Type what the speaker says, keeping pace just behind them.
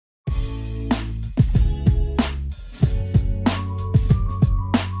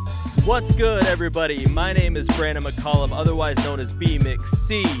What's good, everybody? My name is Brandon McCollum, otherwise known as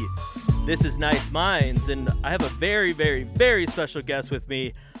B-Mix-C. This is Nice Minds, and I have a very, very, very special guest with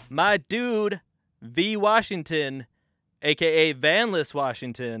me, my dude, V. Washington, a.k.a. Vanless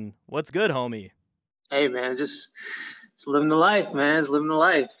Washington. What's good, homie? Hey, man, just living the life, man. Just living the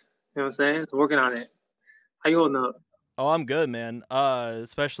life. You know what I'm saying? Just working on it. How you holding up? Oh, I'm good, man.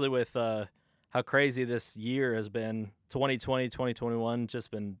 Especially with how crazy this year has been. 2020, 2021, just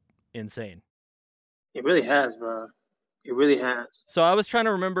been insane. It really has, bro. It really has. So I was trying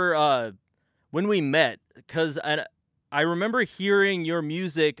to remember when we met, because I remember hearing your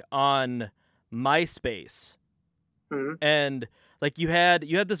music on MySpace. Mm-hmm. And like you had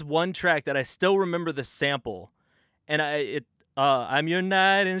this one track that I still remember the sample, and I'm your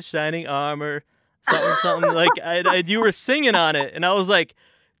knight in shining armor, something like you were singing on it, and I was like,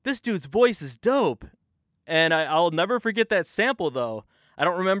 this dude's voice is dope, and I'll never forget that sample though. I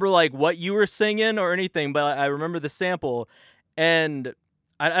don't remember like what you were singing or anything, but I remember the sample, and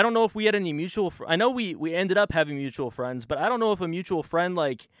I don't know if we had any mutual. I know we ended up having mutual friends, but I don't know if a mutual friend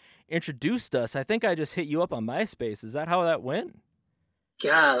like introduced us. I think I just hit you up on MySpace. Is that how that went?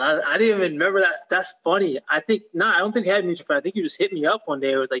 God, I didn't even remember that. That's funny. I don't think I had a mutual friend. I think you just hit me up one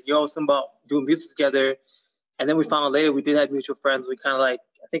day. It was like, yo, something about doing music together. And then we found out later we did have mutual friends. We kind of like,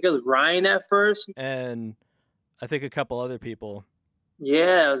 I think it was Ryan at first. And I think a couple other people.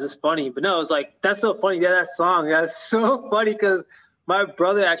 Yeah, it was just funny. But no, it was like, that's so funny. Yeah, that song. That's so funny because my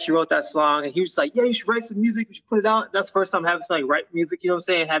brother actually wrote that song. And he was like, yeah, you should write some music. You should put it out. That's the first time having somebody write music, you know what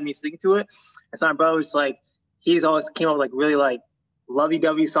I'm saying? Have me sing to it. And so my brother was like, he's always came up with like really like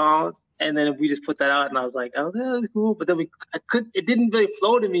lovey-dovey songs. And then we just put that out. And I was like, oh, that's cool. But then it didn't really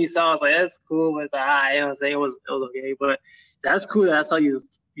flow to me. So I was like, that's cool. But it's like, you know what I'm saying? It was okay. But that's cool. That's how you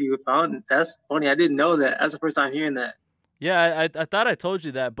found it. That's funny. I didn't know that. That's the first time hearing that. Yeah, I thought I told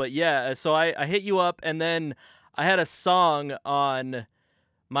you that, but yeah, so I hit you up, and then I had a song on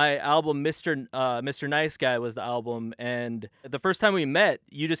my album, Mr. Nice Guy was the album, and the first time we met,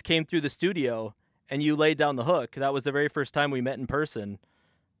 you just came through the studio, and you laid down the hook. That was the very first time we met in person,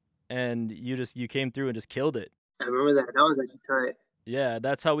 and you came through and just killed it. I remember that. That was actually tight. Yeah,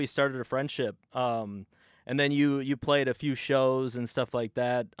 that's how we started a friendship, and then you played a few shows and stuff like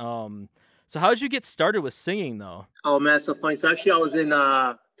that. So how did you get started with singing, though? Oh, man, it's so funny. So actually, I was in,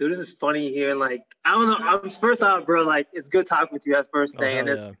 dude, this is funny here. Like, I don't know. I'm first off, bro, like, it's good talking with you. That's first thing. And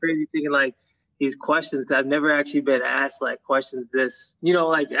it's crazy thinking, like, these questions, because I've never actually been asked, like, questions this, you know,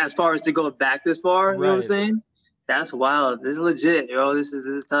 like, as far as to go back this far, you know what I'm saying? That's wild. This is legit, yo. This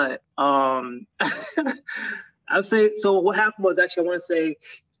is tight. I'd say, so what happened was actually, I want to say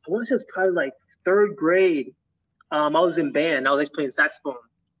it was probably, like, third grade. I was in band. I was actually playing saxophone.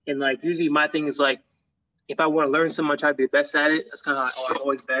 And like usually my thing is like, if I want to learn something, I try to be the best at it. That's kind of how I've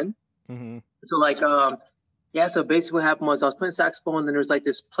always been. Mm-hmm. So like, so basically what happened was I was playing saxophone, and then there's like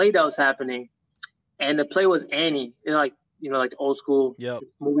this play that was happening, and the play was Annie, like the old school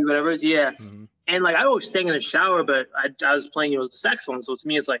movie, whatever it is. Yeah. Mm-hmm. And like I always sang in the shower, but I was playing the saxophone, so to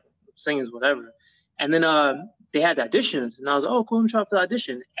me it's like singing is whatever. And then they had the auditions, and I was like, oh cool, I'm trying for the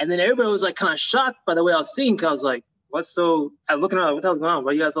audition. And then everybody was like kind of shocked by the way I was singing, because I was like, I was looking at what the hell's going on?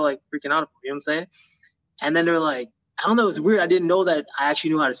 Why you guys are like freaking out? You know what I'm saying? And then they're like, I don't know, it's weird. I didn't know that I actually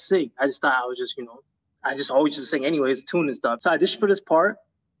knew how to sing. I just thought I was just, I just always just sing anyways, tune and stuff. So I auditioned for this part.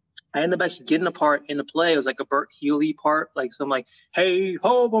 I ended up actually getting a part in the play. It was like a Bert Healy part, like some like, hey,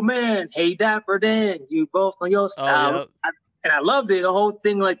 hobo man, hey, dapper Dan, you both know your style. And I loved it. The whole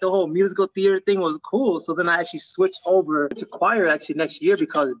thing, like the whole musical theater thing was cool. So then I actually switched over to choir actually next year,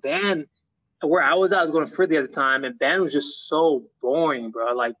 because band, where I was going to Fridley at the time, and band was just so boring,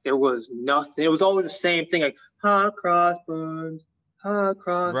 bro. Like there was nothing. It was always the same thing, like hot cross buns, hot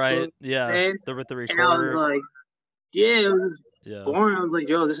cross buns. Right, yeah. With the recorder. And I was like, it was boring. I was like,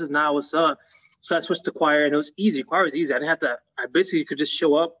 yo, this is not what's up. So I switched to choir, and it was easy. Choir was easy. I basically could just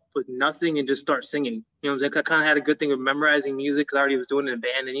show up with nothing and just start singing. You know what I'm saying? I kind of had a good thing of memorizing music, because I already was doing it in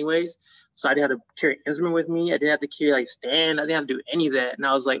band anyways. So I didn't have to carry an instrument with me. I didn't have to carry like stand. I didn't have to do any of that. And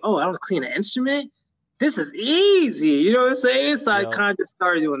I was like, oh, I don't clean an instrument? This is easy. You know what I'm saying? So I kind of just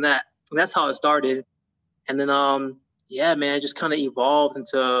started doing that. And that's how it started. And then, man, it just kind of evolved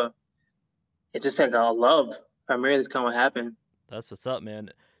into, it just like a love. Primarily, that's kind of what happened. That's what's up,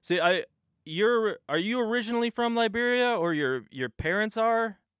 man. See, are you originally from Liberia, or your parents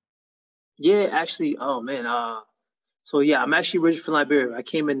are? Yeah, actually, oh man, so yeah, I'm actually originally from Liberia. I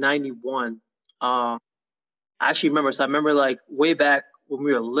came in 91. I actually remember. So I remember like way back when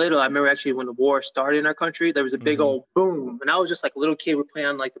we were little. I remember actually when the war started in our country, there was a big old boom, and I was just like a little kid. We're playing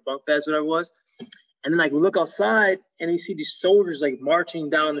on like the bunk beds, whatever it was. And then like we look outside and we see these soldiers like marching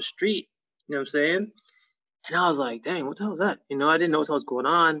down the street. You know what I'm saying? And I was like, dang, what the hell is that? You know, I didn't know what the hell was going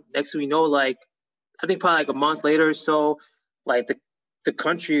on. Next thing we know, like I think probably like a month later or so, like the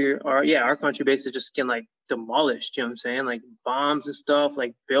country, or yeah, our country basically just getting like demolished. You know what I'm saying? Like bombs and stuff,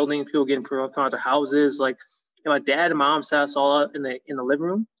 like buildings, people getting thrown out of their houses. Like, and my dad and my mom sat us all out in the living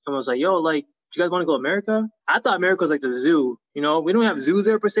room and was like, "Yo, like, do you guys want to go to America?" I thought America was like the zoo. You know, we don't have zoos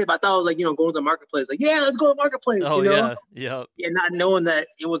there per se, but I thought it was like, you know, going to the marketplace. Like, yeah, let's go to the marketplace. Oh You know, yeah, yeah, and not knowing that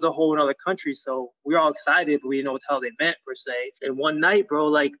it was a whole other country. So we were all excited, but we didn't know what the hell they meant per se. And one night, bro,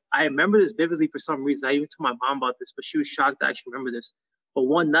 like I remember this vividly for some reason. I even told my mom about this, but she was shocked to actually remember this. But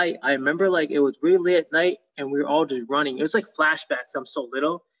one night, I remember like it was really late at night, and we were all just running. It was like flashbacks. I'm so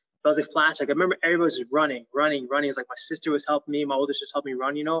little. But it was like flashback. I remember everybody was just running, running, running. It's like my sister was helping me, my older sister helped me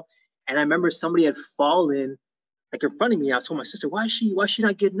run, you know. And I remember somebody had fallen like in front of me. I told my sister, why is she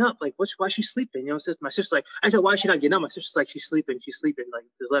not getting up? Like, why is she sleeping? You know, my sister's like, I said, why is she not getting up? My sister's like, she's sleeping. Like,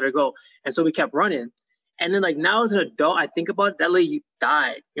 just let her go. And so we kept running. And then like now as an adult, I think about it, that lady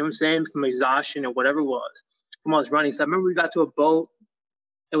died. You know what I'm saying? From exhaustion or whatever it was from us running. So I remember we got to a boat.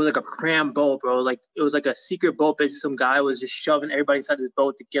 It was like a cram boat, bro. Like it was like a secret boat. Basically, some guy was just shoving everybody inside this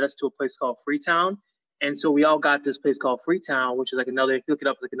boat to get us to a place called Freetown. And so we all got this place called Freetown, which is like another, if you look it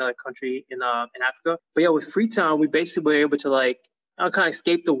up, like another country in Africa. But yeah, with Freetown, we basically were able to like kind of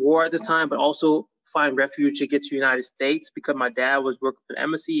escape the war at the time, but also find refuge to get to the United States because my dad was working for the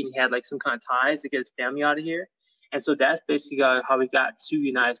embassy and he had like some kind of ties to get his family out of here. And so that's basically how we got to the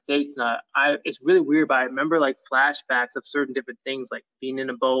United States. And it's really weird, but I remember like flashbacks of certain different things, like being in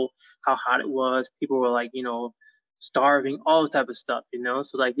a boat, how hot it was. People were like, you know, starving, all this type of stuff, you know?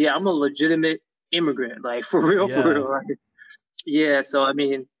 So like, yeah, I'm a legitimate immigrant, like for real, for yeah. real. Like, yeah. So, I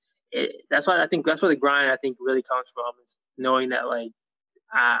mean, that's why I think that's where the grind, I think, really comes from is knowing that like,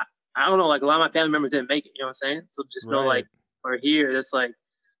 I don't know, like a lot of my family members didn't make it, you know what I'm saying? So just know Right. like we're here. That's like,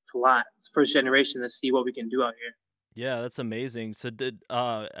 it's a lot. It's first generation to see what we can do out here. Yeah, that's amazing. So did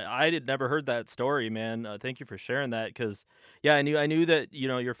I did never heard that story, man. Thank you for sharing that because yeah, I knew that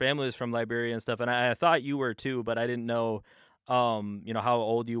your family is from Liberia and stuff, and I thought you were too, but I didn't know how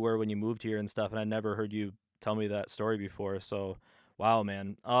old you were when you moved here and stuff, and I never heard you tell me that story before. So wow,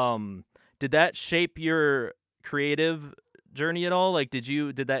 man. Did that shape your creative journey at all? Like,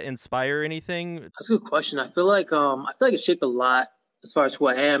 did that inspire anything? That's a good question. I feel like it shaped a lot as far as who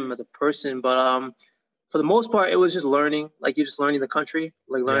I am as a person, but for the most part, it was just learning. Like you're just learning the country,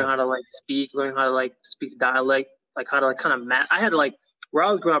 like learning Yeah. how to like speak, learning how to like speak dialect, like how to like kind of I had to like where I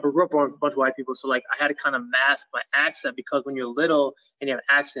was growing up, I grew up with a bunch of white people, so like I had to kind of mask my accent because when you're little and you have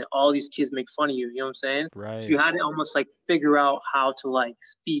an accent, all these kids make fun of you. You know what I'm saying? So you Right. had to almost like figure out how to like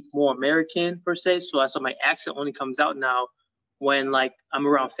speak more American per se. So that's why my accent only comes out now when like I'm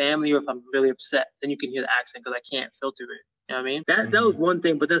around family or if I'm really upset, then you can hear the accent because I can't filter it. You know what I mean? That Hmm. was one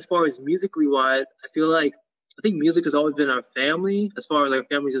thing. But then as far as musically wise, I think music has always been our family. As far as like our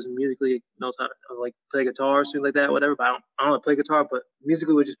family just musically knows how to like play guitar, things like that, whatever. But I don't know how to play guitar, but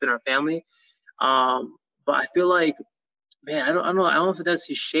musically we've just been our family. But I feel like, man, I don't know if it does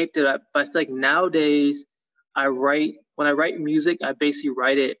he shaped it, but I feel like nowadays when I write music, I basically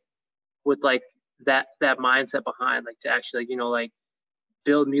write it with like that mindset behind, like to actually like, like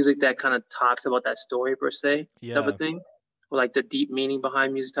build music that kind of talks about that story per se type of Yeah. thing, or like the deep meaning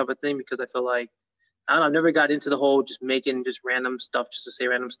behind music type of thing. Because I feel like I don't know, I've never got into the whole just making just random stuff just to say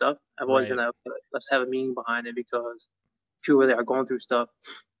random stuff. I've always been Right. like, let's have a meaning behind it because people really are going through stuff.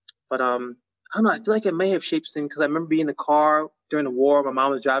 But I don't know. I feel like it may have shaped things because I remember being in the car during the war. My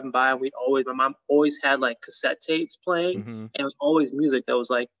mom was driving by, and my mom always had like cassette tapes playing, Hmm. and it was always music that was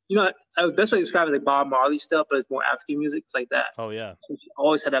like, the best way to describe it is like Bob Marley stuff, but it's more African music. It's like that. Oh yeah. So she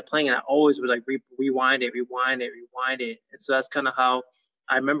always had that playing, and I always was like rewind it, rewind it, rewind it. And so that's kind of how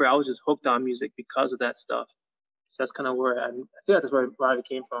I remember I was just hooked on music because of that stuff. So that's kind of where I feel like that's where a lot of it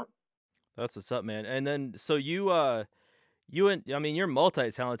came from. That's what's up, man. And then so I mean, you're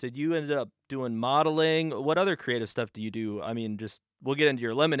multi-talented. You ended up doing modeling. What other creative stuff do you do? I mean, just we'll get into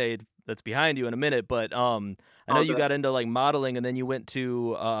your lemonade that's behind you in a minute, but I know All you that. got into like modeling and then you went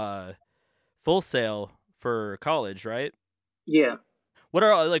to Full Sail for college, right? Yeah. What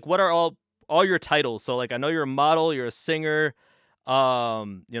are all your titles? So like I know you're a model, you're a singer,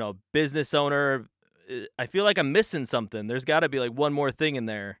 business owner. I feel like I'm missing something. There's got to be like one more thing in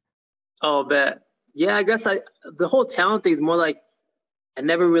there. Oh, bet. Yeah, I guess the whole talent thing is more like I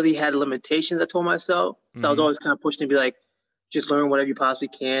never really had limitations. I told myself, so I was Mhm. always kind of pushed to be like, just learn whatever you possibly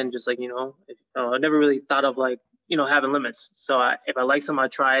can. Just like I never really thought of like having limits. So if I like something, I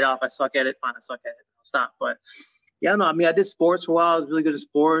try it off. I suck at it, fine. I suck at it, I'll stop. But Yeah, no, I mean, I did sports for a while. I was really good at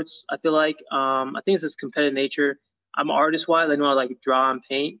sports. I feel like, I think it's this competitive nature. I'm artist wise. I know I like draw and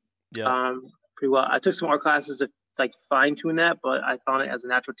paint, Yep. um, pretty well. I took some art classes to like fine tune that, but I found it as a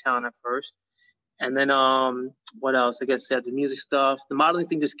natural talent at first. And then, what else? I guess, yeah, the music stuff. The modeling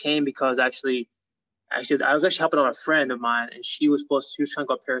thing just came because actually, I was actually helping out a friend of mine, and she was trying to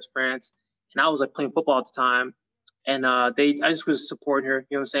go to Paris, France, and I was like playing football at the time, and I just was supporting her.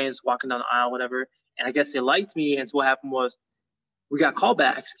 You know what I'm saying? Just walking down the aisle, whatever. And I guess they liked me, and so what happened was we got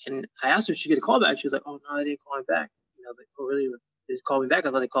callbacks, and I asked her if she get a callback. She was like, "Oh no, they didn't call me back." And I was like, "Oh really? They just called me back?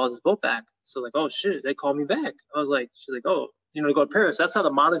 I thought they called us both back." So like, "Oh shit, they called me back." I was like, "She's like, oh, to go to Paris." That's how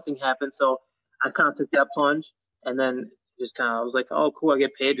the modeling thing happened. So I kind of took that plunge, and then just kind of I was like, "Oh cool, I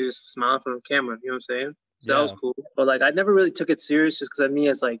get paid to just smile from the camera." You know what I'm saying? So that was Yeah. cool. But like, I never really took it serious just because of me,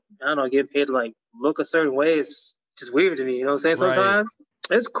 it's like I don't know, getting paid to like look a certain way is just weird to me. You know what I'm saying? Right. Sometimes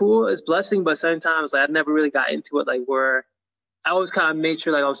it's cool, it's blessing, but sometimes like I never really got into it like where I always kind of made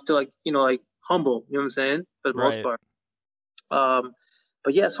sure like I was still like like humble. You know what I'm saying? For the most Right. part. Um,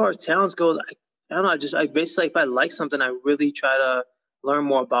 but yeah, as far as talents goes, I don't know. I basically if I like something, I really try to learn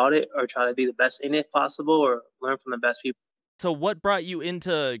more about it or try to be the best in it if possible or learn from the best people. So what brought you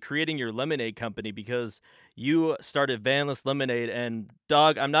into creating your lemonade company? Because you started Vanless Lemonade, and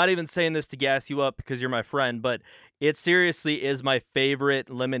dog, I'm not even saying this to gas you up because you're my friend, but it seriously is my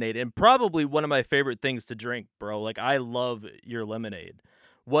favorite lemonade and probably one of my favorite things to drink, bro. Like I love your lemonade.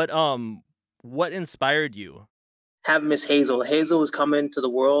 What inspired you? Have Miss Hazel. Hazel was coming to the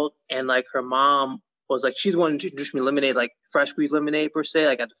world, and like her mom was like, she's the one who introduced me to lemonade, like fresh squeezed lemonade per se,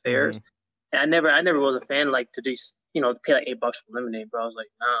 like at the fairs. Mhm. And I never was a fan like to just to pay like $8 for lemonade, bro. I was like,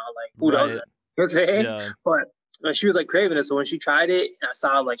 nah, like who does Right. that? You know what I'm saying? Yeah. But she was like craving it, so when she tried it, and I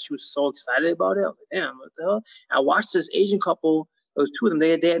saw like she was so excited about it, I was like, damn, what the hell? I watched this Asian couple. It was two of them.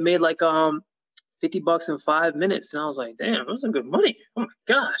 They had made like $50 in 5 minutes. And I was like, damn, that's some good money. Oh my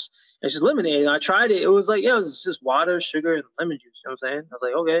gosh. It's just lemonade. And I tried it. It was like, yeah, it was just water, sugar, and lemon juice. You know what I'm saying? I was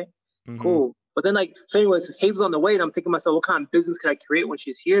like, okay, Mhm. cool. But then like, so anyways, Hazel's on the way, and I'm thinking to myself, what kind of business could I create when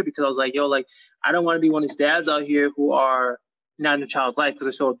she's here? Because I was like, yo, like, I don't want to be one of these dads out here who are not in a child's life because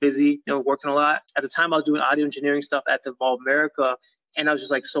they're so busy, working a lot. At the time I was doing audio engineering stuff at the Mall of America. And I was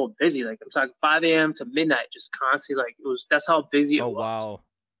just like so busy. Like I'm talking 5 a.m. to midnight, just constantly like that's how busy Oh it was. wow.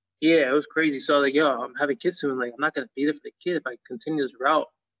 Yeah, it was crazy. So I was like, yo, I'm having kids soon. Like, I'm not gonna be there for the kid if I continue this route.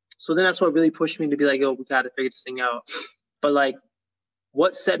 So then that's what really pushed me to be like, yo, we gotta figure this thing out. But like,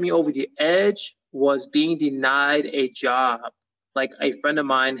 what set me over the edge was being denied a job. Like a friend of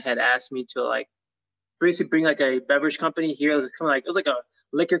mine had asked me to like basically bring like a beverage company here. It was like a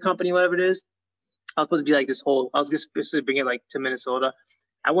liquor company, whatever it is. I was supposed to be like this whole. I was just supposed to bring it like to Minnesota.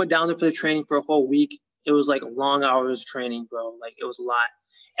 I went down there for the training for a whole week. It was like long hours of training, bro. Like it was a lot.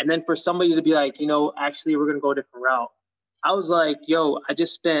 And then for somebody to be like, actually, we're gonna go a different route. I was like, yo, I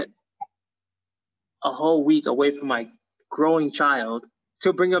just spent a whole week away from my growing child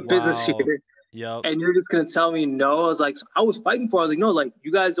to bring up business Wow. here, Yep. and you're just gonna tell me no? I was like, I was fighting for. It. I was like, no, like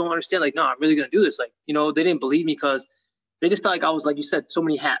you guys don't understand. Like, no, I'm really gonna do this. Like, they didn't believe me because they just felt like I was like you said, so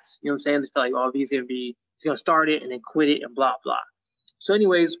many hats. You know what I'm saying? They felt like, oh, he's gonna start it and then quit it and blah blah. So,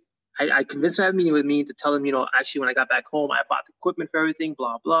 anyways, I convinced him to have a meeting with me to tell him, actually when I got back home, I bought the equipment for everything,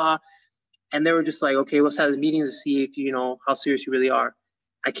 blah blah. And they were just like, okay, let's have the meeting to see if how serious you really are.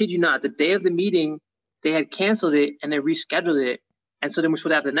 I kid you not, the day of the meeting, they had canceled it and they rescheduled it. And so then we're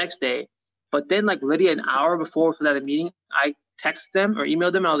supposed to have the next day. But then like literally an hour before for that meeting, I texted them or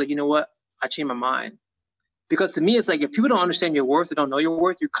emailed them. And I was like, you know what? I changed my mind. Because to me, it's like if people don't understand your worth or don't know your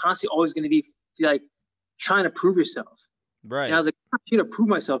worth, you're constantly always going to be like trying to prove yourself. And I Right. was like, I'm here to prove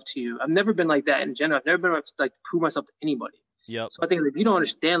myself to you. I've never been like that in general. I've never been like to prove myself to anybody. Yep. So I think if you don't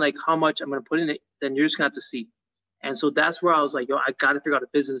understand like how much I'm going to put in it, then you're just going to have to see. And so that's where I was like, yo, I got to figure out a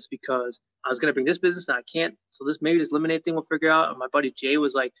business because I was going to bring this business and I can't. So maybe this lemonade thing we'll figure out. And my buddy Jay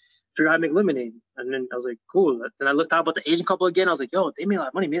was like, figure out how to make lemonade. And then I was like, cool. Then I looked out about the Asian couple again. I was like, yo, they made a lot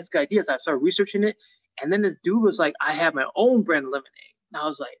of money. Maybe it's a good idea. So I started researching it. And then this dude was like, I have my own brand of lemonade. And I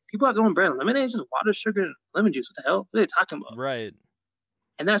was like, people have their own brand of lemonade? It's just water, sugar, and lemon juice. What the hell? What are they talking about? Right.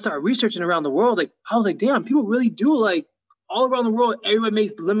 And then I started researching around the world. Like, I was like, damn, people really do like all around the world. Everyone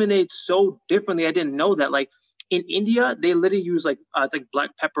makes lemonade so differently. I didn't know that. Like in India, they literally use like it's like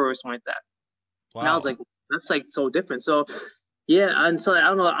black pepper or something like that. And I was Wow. like, that's like so different. So yeah, and so I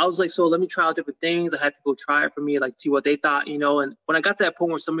don't know. I was like, so let me try out different things. I had people try it for me, like see what they thought, And when I got to that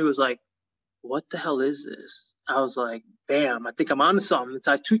point where somebody was like, what the hell is this? I was like, bam, I think I'm on to something.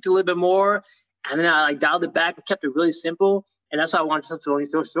 So I tweaked a little bit more, and then I like dialed it back and kept it really simple. And that's why I wanted to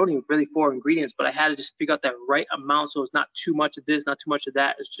only really four ingredients, but I had to just figure out that right amount so it's not too much of this, not too much of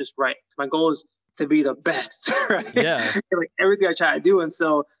that. It's just right. My goal is to be the best, right? Yeah. Like everything I try to do. And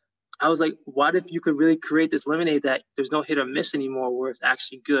so I was like, what if you could really create this lemonade that there's no hit or miss anymore, where it's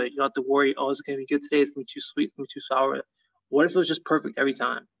actually good? You don't have to worry, oh, is it going to be good today? It's going to be too sweet, it's going to be too sour. What if it was just perfect every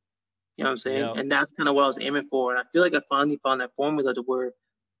time? You know what I'm saying? Yep. And that's kind of what I was aiming for. And I feel like I finally found that formula to where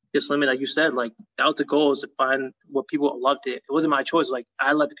this limit, like you said, like that was the goal, is to find what people loved it. It wasn't my choice. Like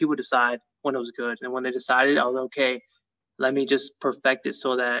I let the people decide when it was good. And when they decided, I was like, okay, let me just perfect it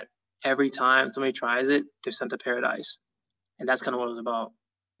so that every time somebody tries it, they're sent to paradise. And that's kind of what it was about.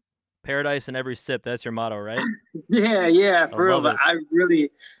 Paradise in every sip. That's your motto, right? Yeah, I for real. love But it.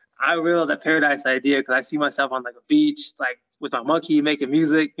 I really love that paradise idea, because I see myself on like a beach, like with my monkey making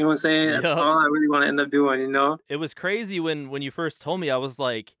music. You know what I'm saying? That's Yep. all I really want to end up doing. You know? It was crazy when you first told me. I was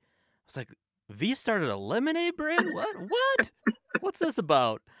like, V started a lemonade brand. What? What's this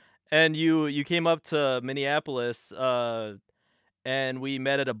about? And you came up to Minneapolis, and we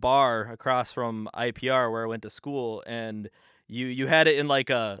met at a bar across from IPR where I went to school, and you had it in like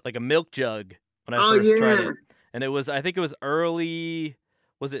a milk jug when I Oh first tried yeah, it, and I think it was early,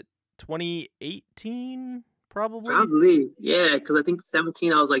 was it 2018 probably? probably. Yeah, because I think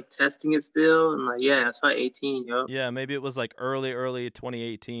 17, I was like testing it still, and like yeah, that's probably 18. Yo. Yeah, maybe it was like early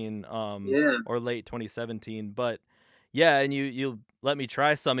 2018, Yeah. or late 2017. But yeah, and you let me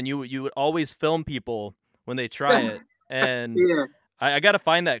try some, and you would always film people when they try it, and Yeah. I got to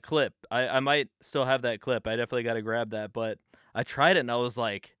find that clip. I might still have that clip. I definitely got to grab that. But I tried it and I was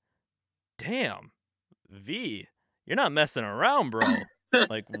like, damn, V, you're not messing around, bro.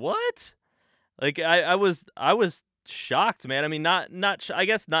 Like what? Like I was shocked, man. I mean, I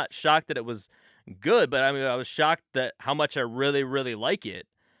guess not shocked that it was good, but I mean, I was shocked that how much I really really like it.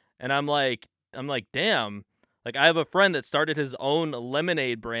 And I'm like, damn. Like I have a friend that started his own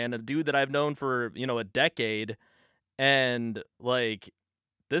lemonade brand, a dude that I've known for, a decade, and like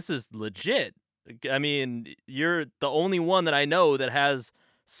this is legit. I mean, you're the only one that I know that has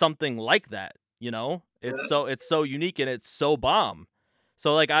something like that, you know? Yeah. It's so unique and it's so bomb.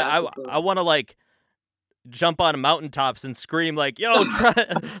 So like I That's I, what's up. I want to like jump on mountaintops and scream like, "Yo, try."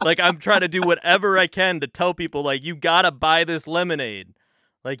 Like I'm trying to do whatever I can to tell people like you got to buy this lemonade.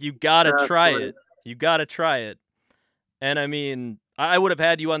 Like you got to That's try funny. it. You got to try it. And I mean, I would have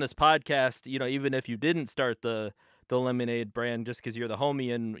had you on this podcast, even if you didn't start the lemonade brand, just because you're the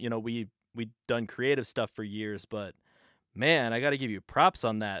homie, and we done creative stuff for years. But man, I got to give you props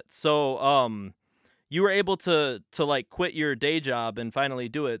on that. So, you were able to like quit your day job and finally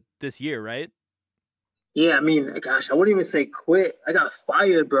do it this year, right? Yeah, I mean, gosh, I wouldn't even say quit. I got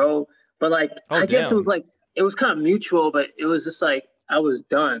fired, bro. But like, Oh, I guess it was damn. like it was kind of mutual, but it was just like I was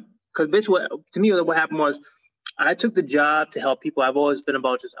done. Because basically, to me, what happened was I took the job to help people. I've always been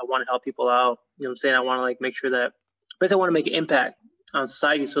about just I want to help people out. You know what I'm saying? I want to like make sure that basically I want to make an impact on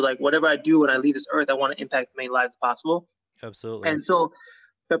society. So like whatever I do when I leave this earth, I want to impact as many lives as possible. Absolutely. And so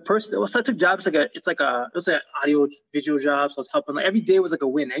the person, well, so I took jobs like it was like an audio visual job. So I was helping, like every day was like a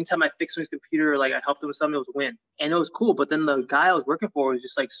win. Anytime I fixed his computer, or like I helped him with something, it was a win. And it was cool. But then the guy I was working for was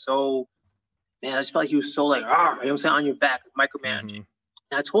just like so, man, I just felt like he was so like, you know what I'm saying, on your back, micromanaging. Mhm.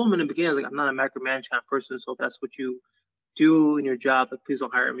 And I told him in the beginning, I was like, I'm not a micromanaging kind of person. So if that's what you do in your job, like please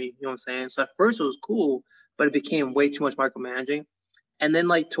don't hire me. You know what I'm saying? So at first it was cool, but it became way too much micromanaging. And then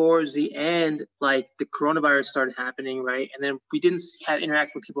like towards the end, like the coronavirus started happening, right? And then we didn't have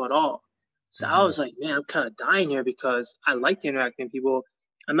interact with people at all. So I Mhm. was like, man, I'm kind of dying here because I like to interact with people.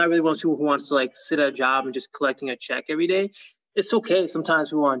 I'm not really one of those people who wants to like sit at a job and just collecting a check every day. It's okay. Sometimes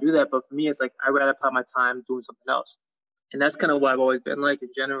people want to do that, but for me, it's like I'd rather put my time doing something else. And that's kind of what I've always been like in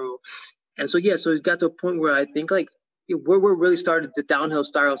general. And so yeah, so it got to a point where I think like where we really started the downhill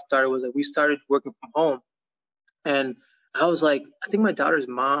spiral started was like we started working from home. And I was like, I think my daughter,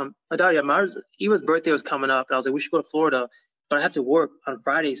 yeah, Eva's birthday was coming up, and I was like, we should go to Florida, but I have to work on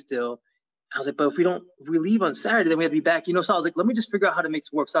Friday still. I was like, but if we leave on Saturday, then we have to be back, you know. So I was like, let me just figure out how to make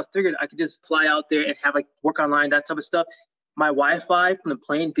this work. So I figured I could just fly out there and have like work online, that type of stuff. My Wi-Fi from the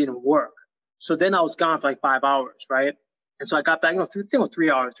plane didn't work, so then I was gone for like 5 hours, right? And so I got back. I think it was 3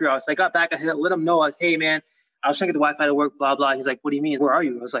 hours. 3 hours. So I got back. I said, let him know. I was, hey man, I was trying to get the Wi-Fi to work. Blah blah. He's like, what do you mean? Where are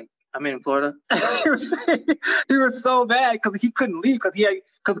you? I was like, I'm in Florida. He was so bad because he couldn't leave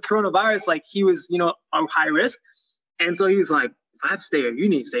because of coronavirus. Like he was, on high risk, and so he was like, I have to stay here. You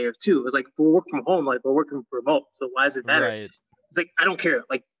need to stay here too. It's like we're working from home, like we're working remote. So why does it matter? Right. It's like I don't care.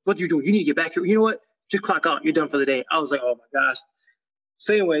 Like what do you do? You need to get back here. You know what? Just clock out. You're done for the day. I was like, oh my gosh.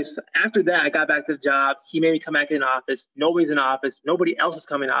 So, anyways, after that, I got back to the job. He made me come back in the office. Nobody's in the office. Nobody else is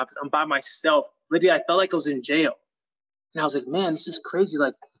coming in the office. I'm by myself. Literally, I felt like I was in jail. And I was like, man, this is crazy.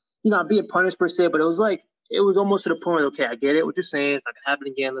 Like, I'm being punished per se, but it was almost to the point where, okay, I get it, what you're saying. It's not going to happen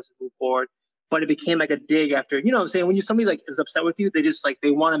again. Let's move forward. but it became like a dig after, you know what I'm saying? When you somebody like is upset with you, they just like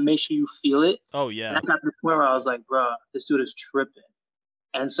they want to make sure you feel it. Oh And yeah. I got to the point where I was like, bro, this dude is tripping.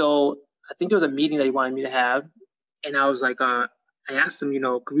 And so I think there was a meeting that he wanted me to have. And I was like, I asked him, you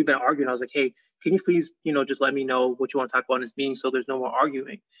know, because we've been arguing. I was like, hey, can you please, you know, just let me know what you want to talk about in this meeting so there's no more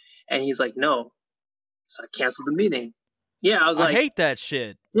arguing? And he's like, no. So I canceled the meeting. Yeah, I was I like, hate that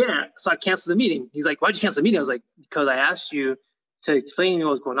shit. yeah. So I canceled the meeting. He's like, why'd you cancel the meeting? I was like, because I asked you to explain to me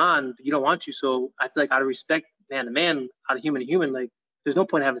what's going on, but you don't want to. So I feel like out of respect, man to man, out of human to human, like there's no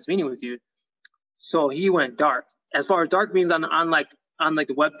point in having this meeting with you. So he went dark. As far as dark means on like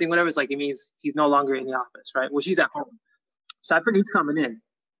the web thing, whatever, it's like it means he's no longer in the office, right? Which he's at home. So I figured he's coming in.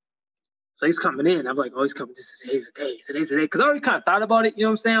 So he's coming in. I'm like, oh, he's coming. Today's the day. Today's the day. Because I already kind of thought about it. You know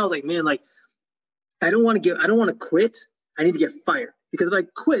what I'm saying? I was like, man, like I don't want to quit. I need to get fired. Because if I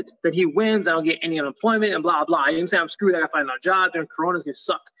quit, then he wins. I don't get any unemployment and blah, blah. You know what I'm saying? I'm screwed. I got to find another job. Then Corona's going to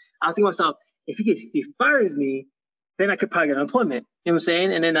suck. I was thinking to myself, if he fires me, then I could probably get unemployment. You know what I'm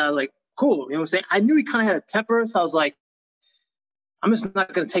saying? And then I was like, cool. You know what I'm saying? I knew he kind of had a temper. So I was like, I'm just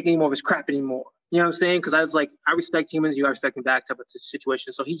not going to take any more of his crap anymore. You know what I'm saying? Because I was like, I respect humans. You got to respect me back type of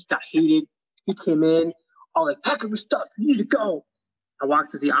situation. So he got heated. He came in, all like, pack up your stuff. You need to go. I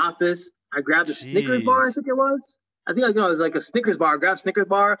walked to the office. I grabbed a Snickers bar, I think it was. I think it was like a Snickers bar. I grabbed a Snickers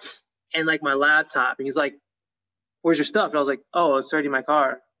bar and like my laptop. And he's like, where's your stuff? And I was like, oh, it's already in my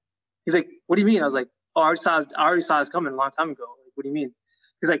car. He's like, what do you mean? I was like, oh, I already saw this coming a long time ago. Like, what do you mean?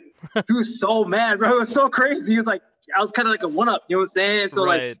 He's like, he was so mad, bro. It was so crazy. He was like, I was kind of like a one-up, you know what I'm saying? So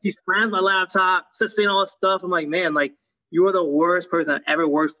like he slammed my laptop, started saying all this stuff. I'm like, man, like you are the worst person I've ever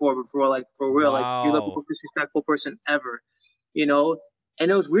worked for before, like for real. Wow. Like you're the most disrespectful person ever, you know? And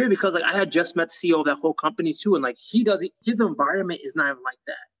it was weird because like I had just met the CEO of that whole company too. And like his environment is not even like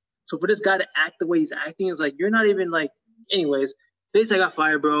that. So for this guy to act the way he's acting is like, you're not even like, anyways, basically I got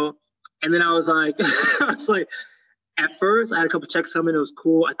fired, bro. And then I was like, at first I had a couple checks coming. It was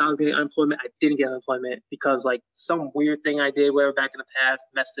cool. I thought I was getting unemployment. I didn't get unemployment because like some weird thing I did whatever back in the past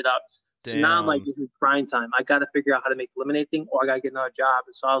messed it up. So now I'm like, this is prime time. I got to figure out how to make the lemonade thing or I got to get another job.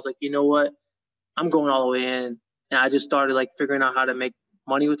 And so I was like, you know what? I'm going all the way in. And I just started like figuring out how to make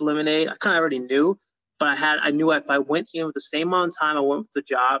money with lemonade. I kind of already knew, but I knew if I went in with the same amount of time I went with the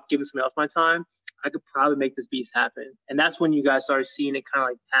job, giving somebody else my time, I could probably make this beast happen. And that's when you guys started seeing it kind of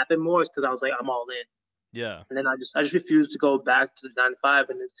like happen more, is because I was like, I'm all in. Yeah. And then I just refused to go back to the 9 to 5.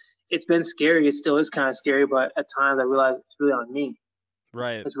 And it's been scary. It still is kind of scary, but at times I realize it's really on me.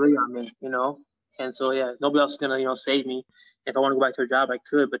 Right. It's really on me, you know? And so, yeah, nobody else is going to, you know, save me. If I want to go back to a job, I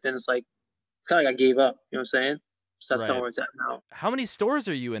could, but then it's like, it's kind of like I gave up, you know what I'm saying? So that's kind of where it's at now. How many stores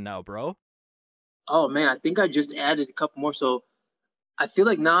are you in now, bro? Oh, man, I think I just added a couple more. So I feel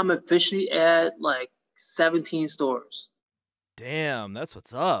like now I'm officially at like 17 stores. Damn, that's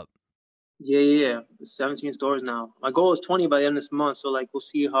what's up. Yeah. 17 stores now. My goal is 20 by the end of this month. So like, we'll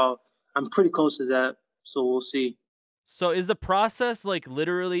see how I'm pretty close to that. So we'll see. So is the process like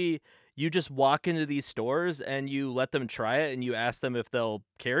literally you just walk into these stores and you let them try it and you ask them if they'll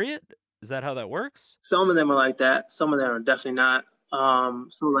carry it? Is that how that works? Some of them are like that. Some of them are definitely not.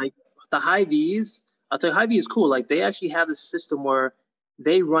 So like the Hy-Vees, I'll tell you, Hy-Vee is cool. Like they actually have this system where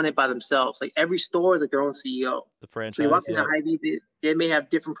they run it by themselves. Like every store is like their own CEO. The franchise. So you walk into Hy-Vee, they may have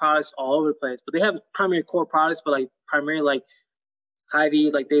different products all over the place, but they have primary core products, but like primarily like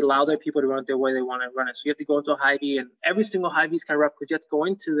Hy-Vee, like they allow their people to run it their way they want to run it. So you have to go into a Hy-Vee, and every single Hy-Vee is kind of rough because you have to go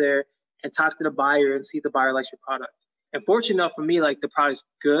into there and talk to the buyer and see if the buyer likes your product. And fortunate enough for me, like the product's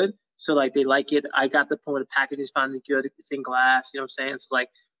good. So like they like it. I got the point where the packaging is finally good. It's in glass, you know what I'm saying? So like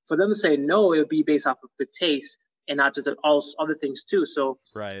for them to say no, it would be based off of the taste and not just all other things too. So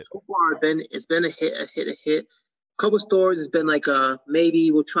so far it's been a hit. Couple stores, it's been like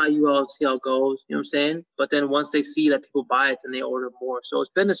maybe we'll try you out, see how it goes, you know what I'm saying? But then once they see that people buy it, then they order more. So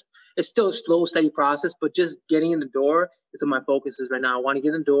it's still a slow, steady process, but just getting in the door is what my focus is right now. I want to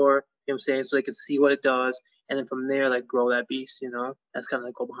get in the door, you know what I'm saying, so they can see what it does, and then from there, like grow that beast, you know? That's kind of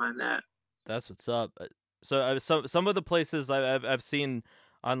like go behind that. That's what's up. So some of the places I've seen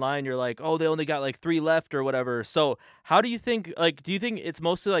online, you're like, oh, they only got like 3 left or whatever. So how do you think, like, do you think it's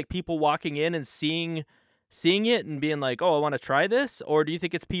mostly like people walking in and seeing it and being like, oh, I want to try this? Or do you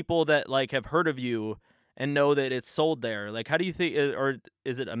think it's people that like have heard of you and know that it's sold there? Like, how do you think, or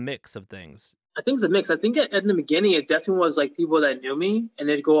is it a mix of things? I think it's a mix. I think at the beginning, it definitely was like people that knew me and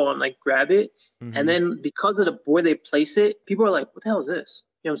they'd go on like grab it. Mm-hmm. And then because of the where they place it, people are like, what the hell is this?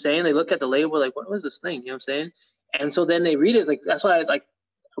 You know what I'm saying? They look at the label like, what is this thing? You know what I'm saying? And so then they read it. It's like, that's why I like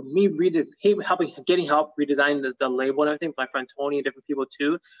me getting help redesigning the label and everything. My friend Tony and different people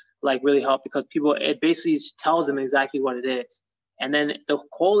too, like really help because it basically tells them exactly what it is. And then the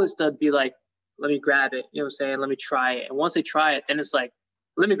goal is to be like, let me grab it. You know what I'm saying? Let me try it. And once they try it, then it's like,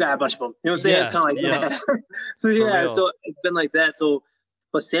 let me grab a bunch of them. You know what I'm saying? It's kind of like that. So yeah, so it's been like that. So,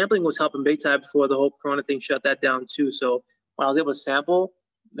 but sampling was helping big time before the whole Corona thing shut that down too. So when I was able to sample,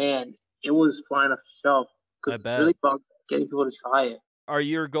 man, it was flying off the shelf because it's really about getting people to try it. Are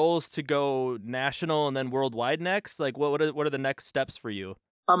your goals to go national and then worldwide next? Like, what are the next steps for you?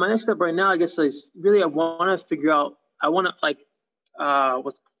 My next step right now, I guess, is really I want to figure out. I want to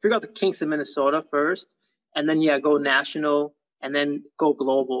figure out the kinks in Minnesota first, and then go national, and then go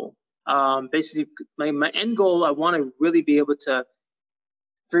global. Basically, my end goal, I want to really be able to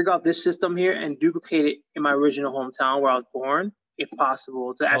figure out this system here and duplicate it in my original hometown where I was born, if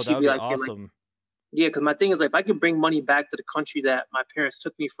possible, to actually be like, awesome. Yeah, because my thing is, like, if I can bring money back to the country that my parents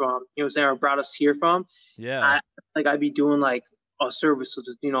took me from, you know what I'm saying, or brought us here from, I'd be doing like a service,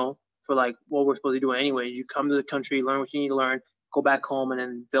 for like what we're supposed to do anyway. You come to the country, learn what you need to learn, go back home, and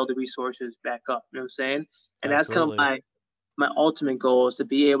then build the resources back up. You know what I'm saying? And that's kind of my ultimate goal, is to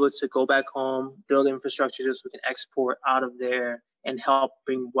be able to go back home, build infrastructure just so we can export out of there and help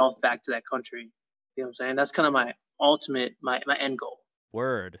bring wealth back to that country. You know what I'm saying? That's kind of my ultimate, my end goal.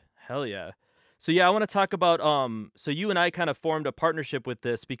 Word. Hell yeah. So I want to talk about so you and I kind of formed a partnership with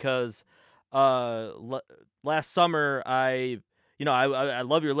this because last summer I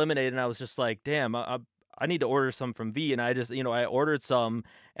love your lemonade, and I was just like, damn, I need to order some from V, and I just I ordered some,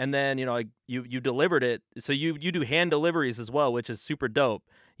 and then you delivered it. So you do hand deliveries as well, which is super dope.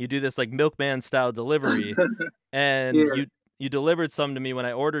 You do this like milkman style delivery, and you delivered some to me when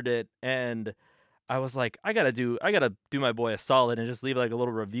I ordered it, and I was like, I gotta do my boy a solid and just leave like a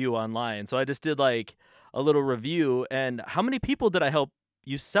little review online. So I just did like a little review. And how many people did I help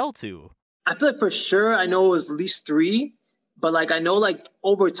you sell to? I feel like for sure I know it was at least 3, but like I know like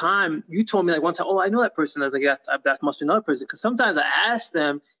over time you told me like one time, oh, I know that person. I was like, that must be another person. Because sometimes I ask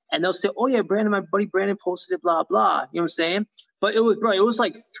them and they'll say, oh yeah, Brandon, my buddy Brandon posted it, blah blah. You know what I'm saying? But it was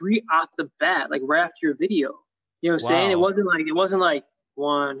like 3 off the bat, like right after your video. You know what I'm saying? It wasn't like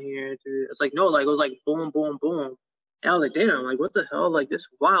 1 here, 3. It's like, no, like it was like boom, boom, boom. And I was like, damn, like what the hell? Like this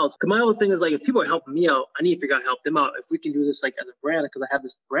wild. Cause my whole thing is like, if people are helping me out, I need to figure out how to help them out. If we can do this like as a brand, because I have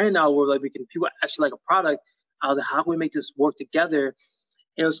this brand now where like people actually like a product. I was like, how can we make this work together?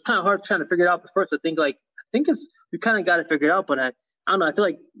 And it was kind of hard trying to figure it out. But first, I think we kind of got it figured out. But I don't know. I feel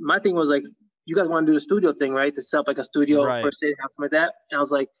like my thing was like, you guys want to do the studio thing, right? To set up like a studio per se, something like that. And I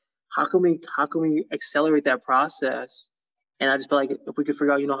was like, how can we accelerate that process? And I just feel like if we could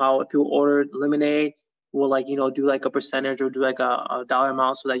figure out, how if people order lemonade, we'll like, do like a percentage or do like a dollar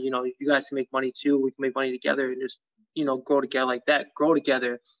amount so that, you guys can make money too. We can make money together and just, grow together like that, grow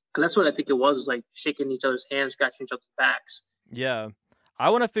together. Because that's what I think it was like shaking each other's hands, scratching each other's backs. Yeah. I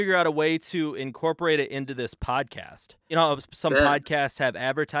want to figure out a way to incorporate it into this podcast. Some podcasts have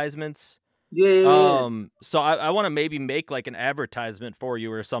advertisements. Yeah. So I want to maybe make like an advertisement for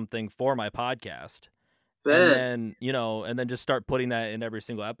you or something for my podcast. And then just start putting that in every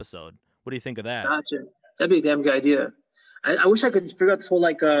single episode. What do you think of that? Gotcha. That'd be a damn good idea. I wish I could figure out this whole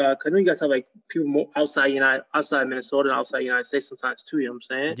like cause I know you guys have like people outside Minnesota and outside the United States sometimes too, you know what I'm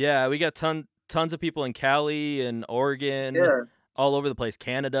saying? Yeah, we got tons of people in Cali and Oregon, all over the place,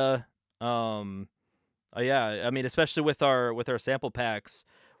 Canada. I mean, especially with our sample packs,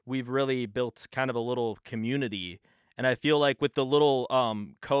 we've really built kind of a little community. And I feel like with the little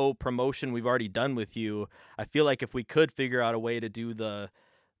co-promotion we've already done with you, I feel like if we could figure out a way to do the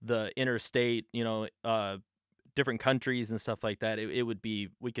interstate, different countries and stuff like that, it would be,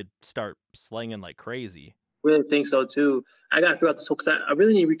 we could start slinging like crazy. Really think so too. I gotta figure out this whole, because I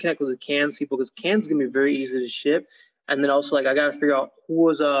really need to reconnect with the cans people, because cans gonna be very easy to ship. And then also like I gotta figure out who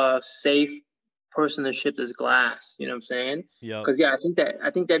was a safe person to ship this glass. You know what I'm saying? Yeah. Because I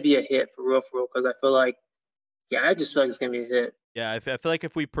think that'd be a hit for real. Because I feel like, I just feel like it's gonna be a hit. Yeah, I feel like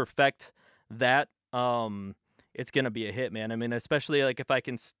if we perfect that, it's gonna be a hit, man. I mean, especially like if I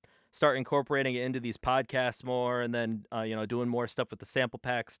can start incorporating it into these podcasts more, and then doing more stuff with the sample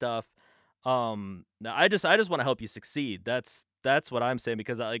pack stuff. I just want to help you succeed. That's what I'm saying,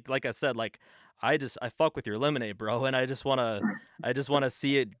 because like I said, like I fuck with your lemonade, bro, and I just want to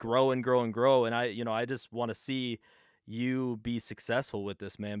see it grow and grow and grow, and I just want to see you be successful with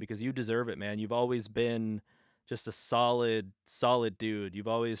this, man, because you deserve it, man. You've always been just a solid dude. You've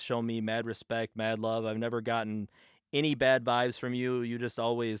always shown me mad respect, mad love. I've never gotten any bad vibes from you. You just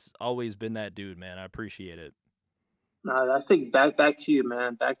always been that dude, man. I appreciate it. No, that's like back to you,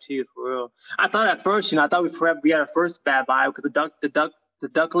 man. Back to you for real. I thought at first, I thought we had our first bad vibe because the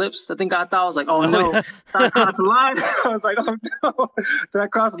duck lips. I think I thought, I was like, oh no, did I cross the line? I was like, oh no, did I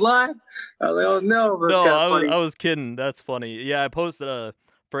cross the line? I was like, oh no. No, I was kidding. That's funny. Yeah, I posted a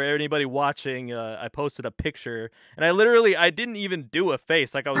for anybody watching, I posted a picture, and I didn't even do a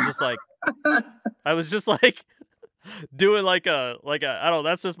face. Like I was just like doing I don't know.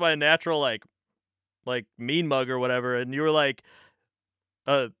 That's just my natural like mean mug or whatever. And you were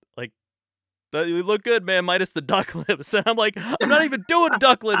uh, like you look good, man, minus the duck lips. And I'm like, I'm not even doing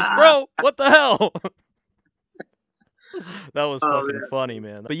duck lips, bro. What the hell? That was Oh fucking man. funny,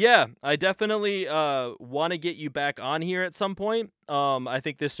 man. But yeah, I definitely want to get you back on here at some point. I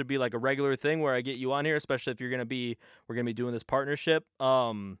think this should be like a regular thing where I get you on here, especially if we're gonna be doing this partnership.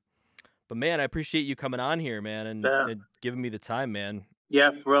 But man, I appreciate you coming on here, man, Yeah. and giving me the time, man.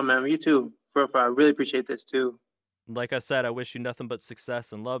 Yeah, for real, man. You too. For real, I really appreciate this too. Like I said, I wish you nothing but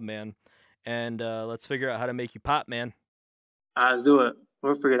success and love, man. And let's figure out how to make you pop, man. All right, let's do it.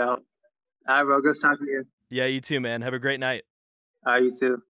 We'll figure it out. All right, bro. Good talking to you. Yeah, you too, man. Have a great night. All right, you too.